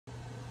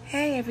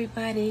Hey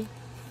everybody,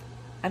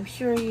 I'm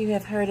sure you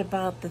have heard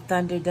about the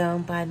Thunder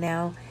Dome by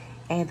now,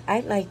 and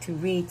I'd like to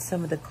read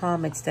some of the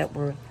comments that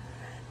were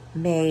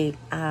made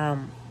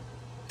on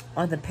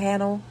the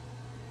panel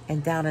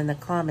and down in the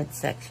comment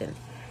section.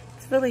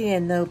 It's really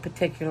in no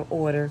particular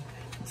order,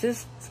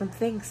 just some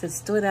things that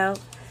stood out,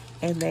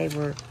 and they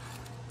were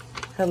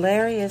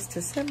hilarious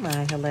to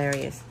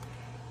semi-hilarious.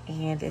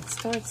 And it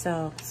starts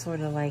out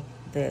sort of like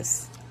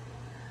this.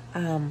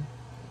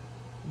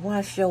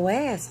 Wash your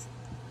ass.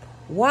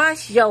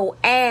 Wash your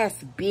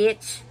ass,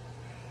 bitch.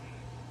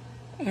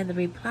 And the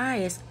reply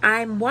is,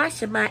 I'm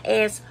washing my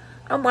ass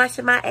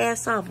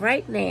off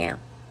right now.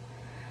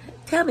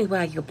 Tell me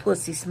why your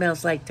pussy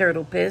smells like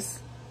turtle piss.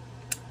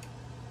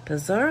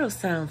 Pizarro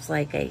sounds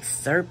like a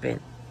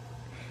serpent.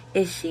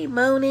 Is she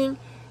moaning?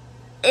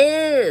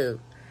 Ew,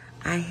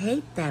 I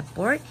hate that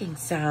barking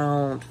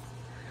sound.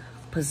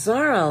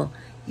 Pizarro,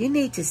 you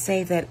need to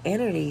save that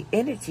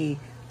energy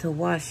to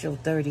wash your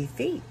dirty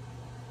feet.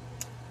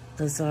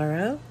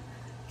 Pizarro,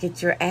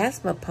 get your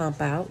asthma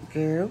pump out,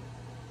 girl.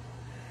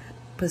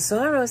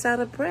 Pizarro's out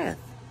of breath.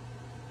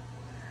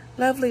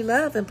 Lovely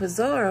Love and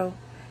Pizarro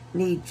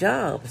need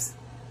jobs.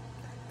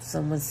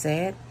 Someone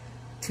said,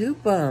 two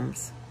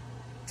bums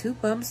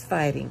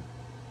fighting.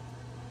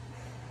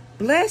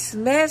 Bless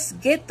mess,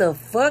 get the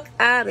fuck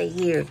out of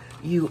here,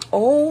 you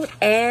old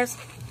ass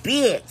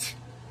bitch.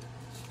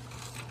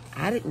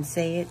 I didn't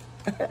say it.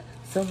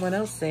 Someone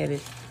else said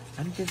it.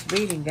 I'm just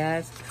reading,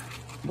 guys,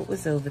 what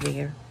was over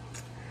there.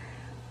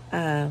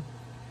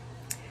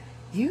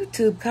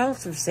 YouTube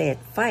counselor said,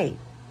 fight.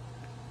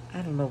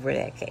 I don't know where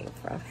that came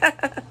from.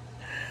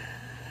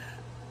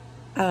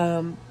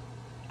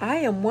 I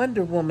Am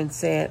Wonder Woman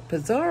said,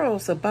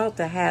 Pizarro's about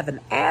to have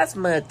an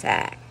asthma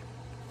attack.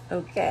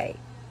 Okay.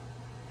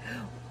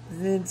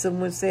 Then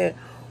someone said,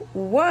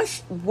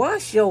 wash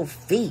your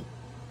feet,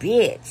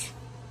 bitch.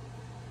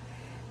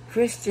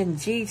 Christian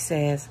G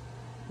says,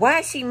 why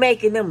is she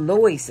making them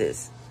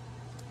noises?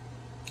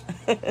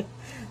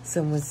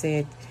 Someone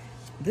said,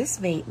 this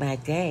made my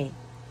day.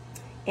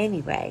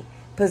 Anyway,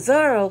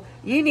 Pizarro,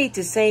 you need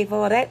to save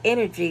all that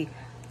energy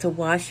to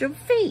wash your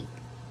feet.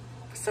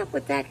 What's up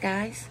with that,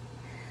 guys?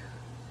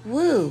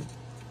 Woo.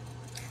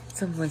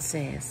 Someone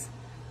says,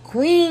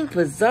 Queen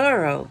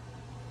Pizarro.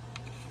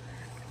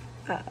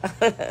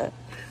 I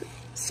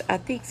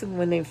think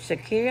someone named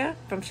Shakira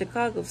from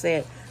Chicago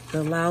said,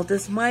 the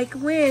loudest mic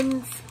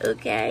wins,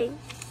 okay?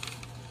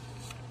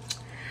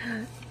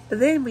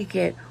 Then we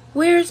get,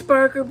 where's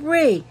Burger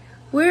Brie?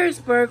 Where's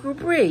Burger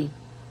Brie?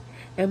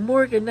 And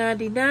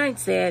Morgan99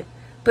 said,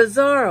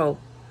 Pizarro,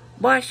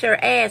 wash your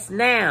ass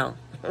now.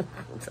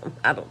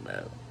 I don't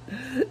know.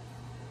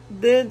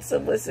 Then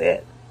someone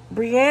said,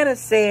 Brianna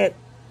said,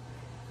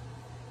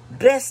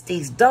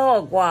 Bestie's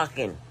dog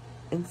walking.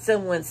 And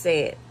someone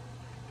said,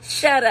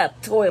 shut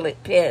up,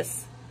 toilet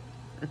piss.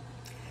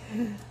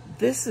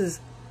 This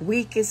is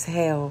weak as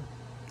hell.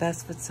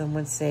 That's what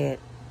someone said.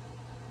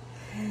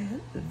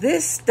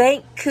 This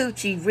stank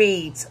coochie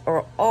reads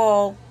are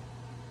all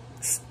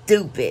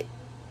stupid.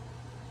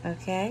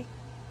 Okay?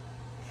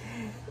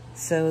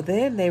 So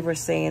then they were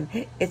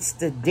saying, it's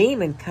the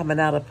demon coming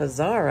out of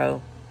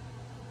Pizarro.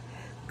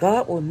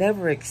 God will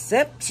never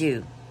accept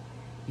you.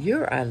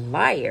 You're a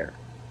liar.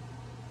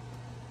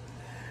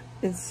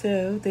 And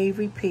so they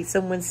repeat.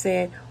 Someone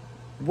said,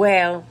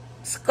 well,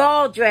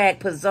 skull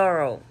drag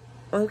Pizarro.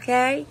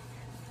 Okay?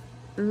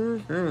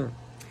 Shaquita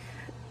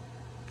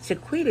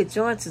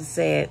Johnson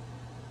said,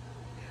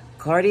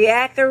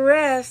 cardiac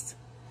arrest.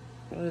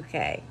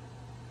 Okay.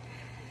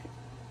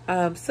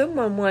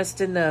 Someone wants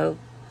to know,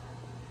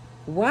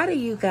 why do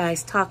you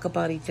guys talk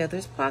about each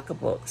other's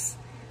pocketbooks?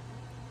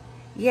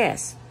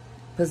 Yes,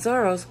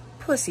 Pizarro's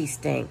pussy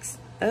stinks.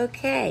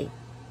 Okay.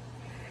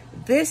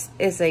 This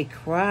is a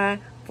cry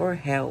for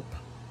help.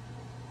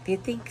 Do you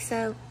think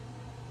so?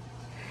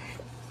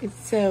 And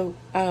so,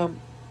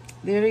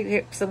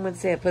 someone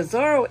said,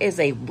 Pizarro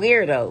is a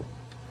weirdo.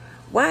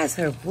 Why is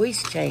her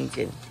voice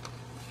changing?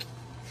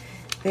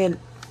 Then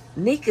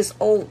Nika's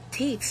old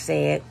teeth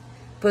said,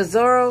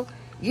 Pizarro,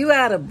 you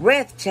out of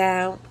breath,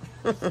 child.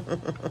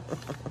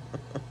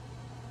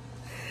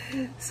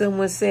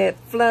 Someone said,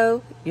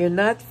 Flo, you're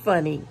not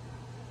funny.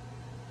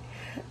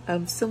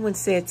 Someone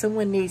said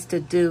someone needs to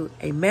do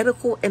a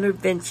medical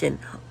intervention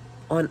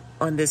on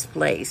this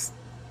place.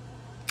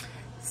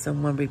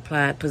 Someone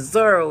replied,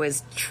 Pizarro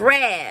is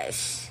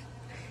trash.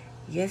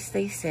 Yes,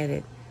 they said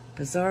it.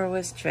 Pizarro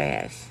is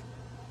trash.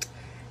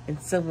 And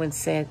someone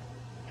said,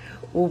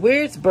 well,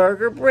 where's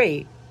Burger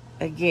Brie?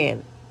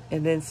 Again.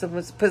 And then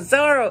someone said,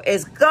 Pizarro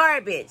is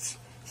garbage.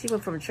 She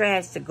went from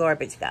trash to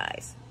garbage,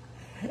 guys.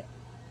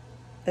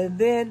 And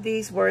then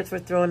these words were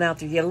thrown out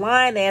there. You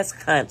lying ass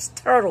cunts.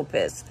 Turtle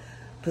piss.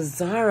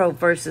 Pizarro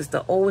versus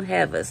the old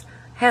heifers.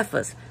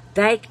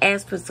 Dyke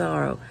ass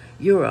Pizarro.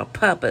 You're a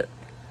puppet.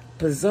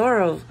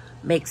 Pizarro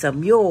makes a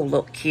mule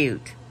look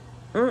cute.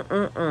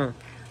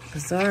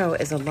 Pizarro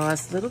is a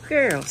lost little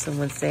girl,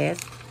 someone says.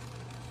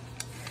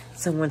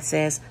 Someone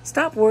says,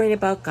 stop worrying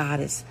about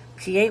Goddess.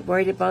 She ain't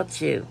worried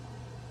about you.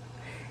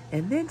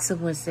 And then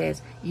someone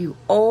says, you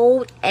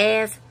old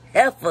ass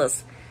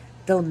heifers.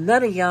 Don't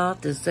none of y'all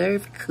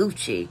deserve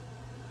coochie.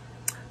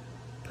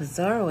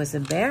 Pizarro is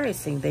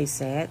embarrassing, they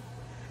said.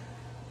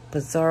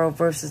 Pizarro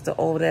versus the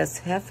old ass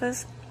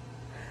heifers.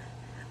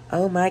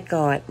 Oh my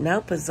God,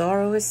 now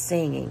Pizarro is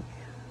singing,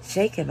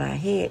 shaking my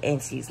head,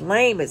 and she's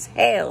lame as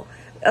hell.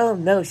 Oh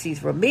no,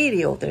 she's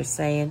remedial, they're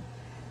saying.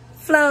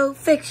 Flo,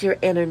 fix your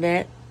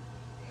internet.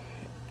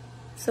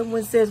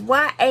 Someone says,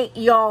 why ain't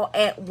y'all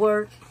at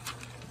work?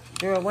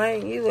 Girl, why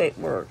ain't you at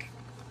work?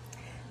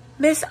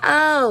 Miss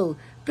O,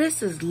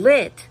 this is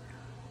lit.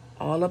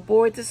 All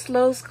aboard the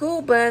slow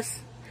school bus.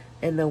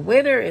 And the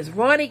winner is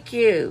Ronnie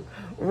Q.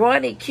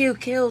 Ronnie Q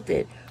killed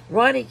it.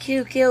 Ronnie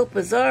Q killed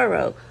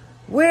Pizarro.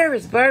 Where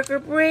is Burger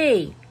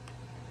Bree?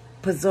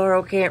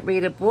 Pizarro can't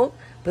read a book.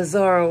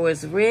 Pizarro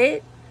is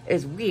weird.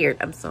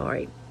 I'm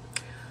sorry.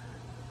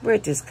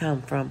 Where'd this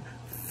come from?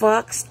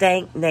 Fuck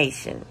Stank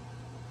Nation.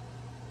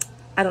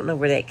 I don't know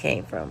where that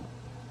came from.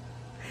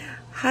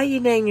 How you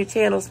name your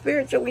channel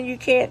spiritual when you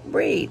can't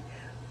read?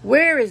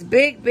 Where is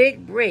Big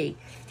Bree?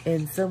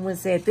 And someone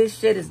said, this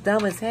shit is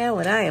dumb as hell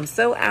and I am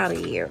so out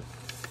of here.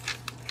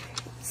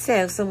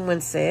 So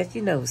someone says,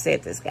 you know who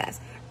said this, guys.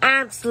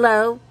 I'm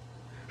slow.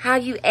 How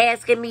you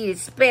asking me to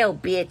spell,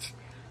 bitch?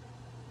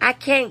 I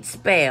can't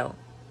spell.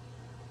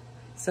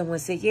 Someone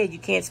said, yeah, you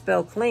can't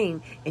spell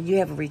clean and you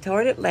have a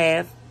retarded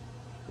laugh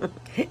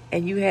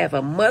and you have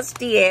a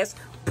musty-ass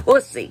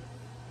pussy.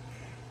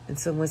 And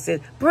someone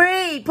said,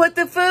 Bree, put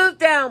the food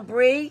down,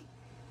 Bree.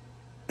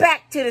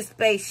 Back to the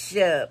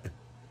spaceship.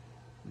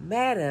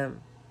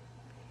 Madam,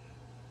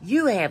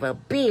 you have a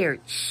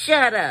beard.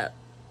 Shut up.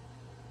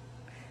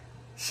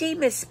 She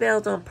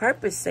misspelled on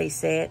purpose, they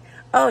said.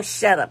 Oh,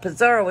 shut up.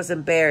 Pizarro was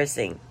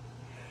embarrassing.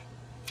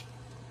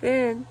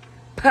 Then,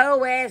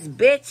 po-ass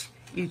bitch,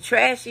 you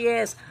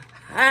trashy-ass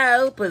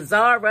hoe,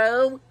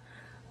 Pizarro.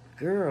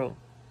 Girl.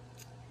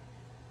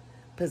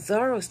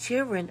 Pizarro's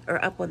children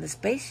are up on the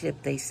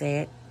spaceship, they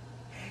said.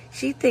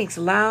 She thinks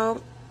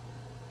loud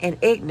and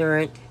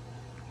ignorant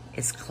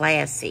is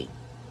classy.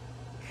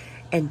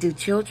 And do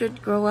children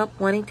grow up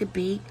wanting to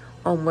be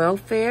on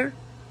welfare?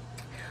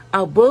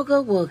 A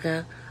booga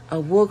wooga, a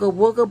wooga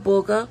wooga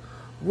booga,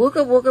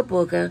 wooga wooga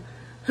booga.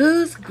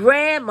 Whose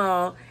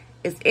grandma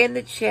is in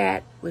the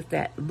chat with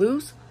that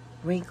loose,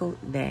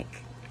 wrinkled neck?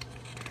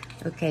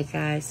 Okay,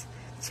 guys,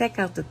 check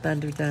out the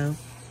Thunder Dome.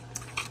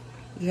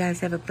 You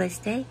guys have a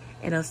blessed day,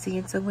 and I'll see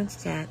you in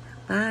someone's chat.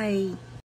 Bye.